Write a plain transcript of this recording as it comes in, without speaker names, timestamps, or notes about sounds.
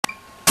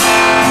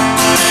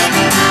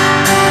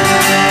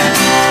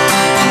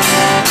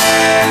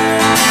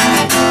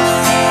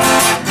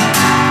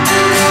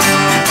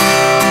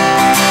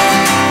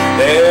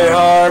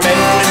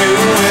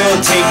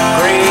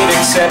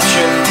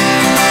deception.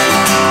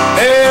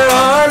 There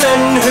are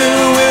men who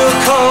will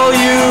call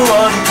you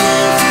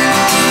uncouth,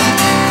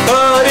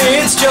 but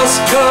it's just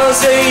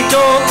cause they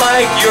don't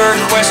like your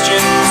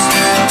questions,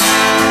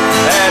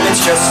 and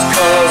it's just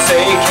cause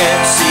they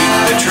can't see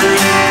the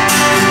truth.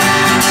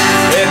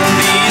 Then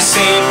these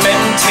same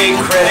men take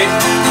credit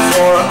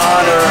for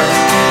honor,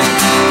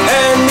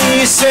 and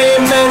these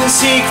same men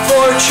seek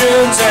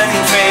fortunes and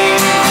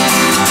fame,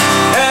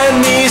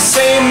 and these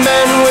same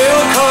men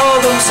will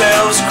call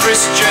themselves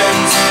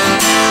Christians,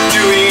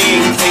 doing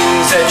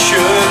things that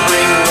should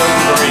bring them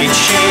great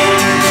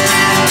shame.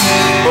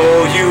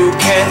 Oh, you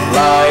can't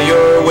lie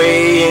your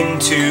way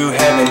into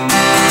heaven.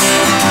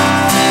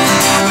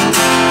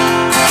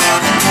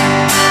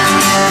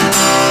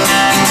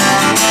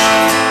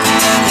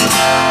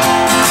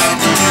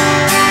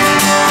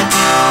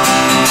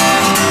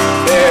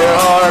 There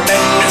are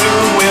men who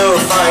will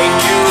find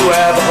you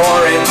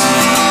abhorrent.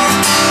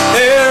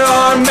 There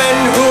are men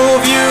who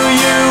view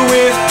you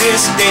with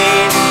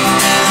disdain,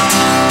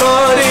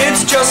 but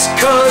it's just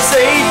cause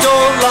they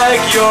don't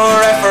like your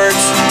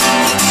efforts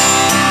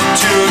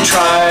to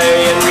try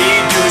and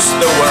reduce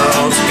the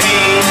world's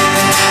pain.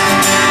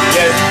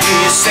 Yet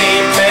these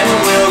same men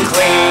will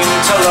claim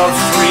to love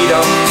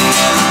freedom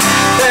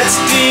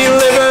that's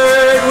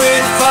delivered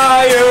with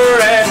fire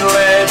and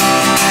lead.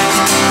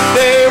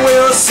 They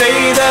will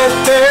say that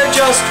they're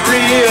just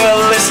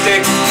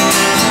realistic,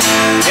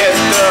 yet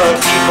the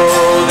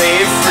people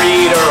they've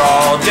freed are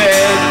all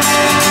dead.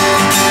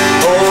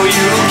 Oh,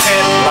 you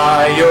can't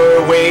lie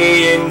your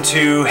way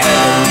into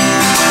heaven.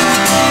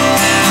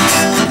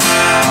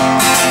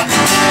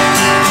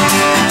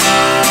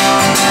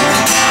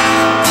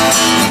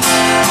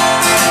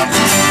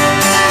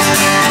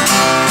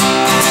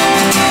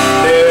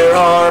 There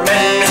are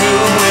men who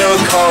will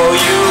call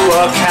you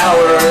a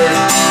coward.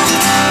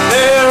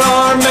 There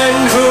are men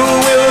who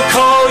will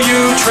call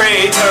you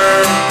traitor,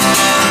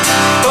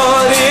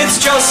 but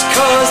it's just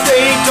cause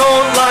they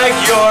don't like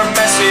your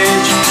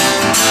message.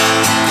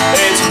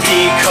 It's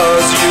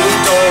because you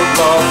don't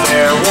love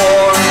their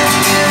war.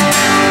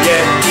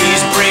 Yet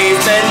these brave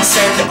men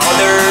send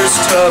others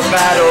to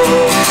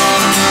battle,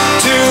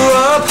 to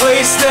a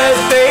place that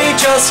they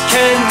just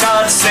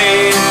cannot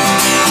save,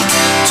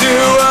 to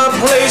a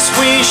place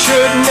we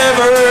should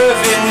never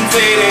have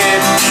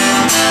invaded,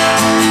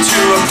 to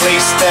a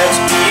place that's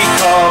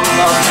become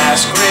a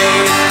mass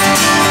grave.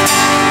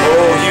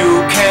 Oh,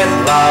 you can't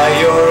lie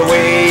your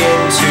way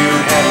into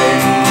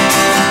heaven.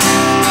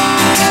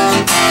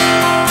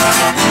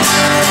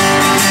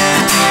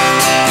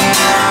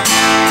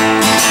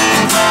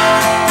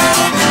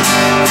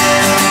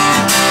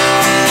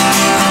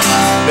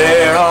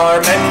 There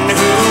are men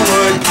who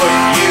would put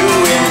you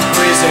in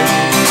prison.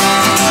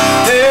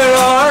 There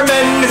are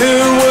men who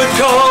would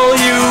call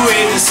you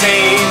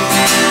insane,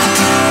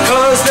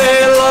 cause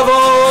they love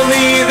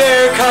only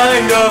their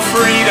kind of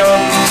freedom,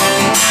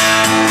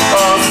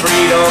 a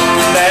freedom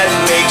that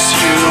makes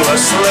you a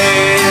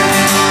slave.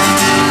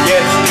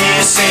 Yet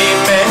these same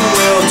men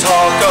will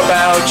talk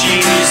about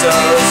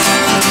Jesus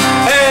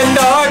and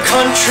our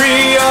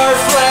country, our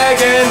flag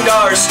and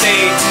our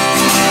state,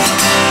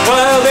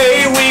 while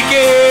they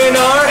weaken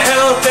our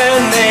health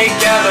and they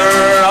gather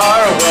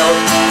our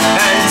wealth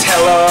and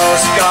tell us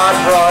God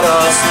brought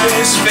us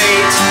this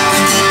fate.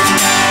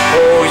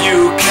 Oh,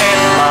 you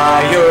can't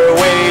lie your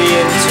way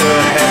into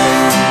heaven.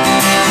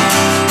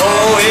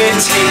 Oh, it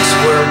takes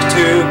work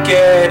to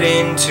get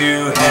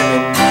into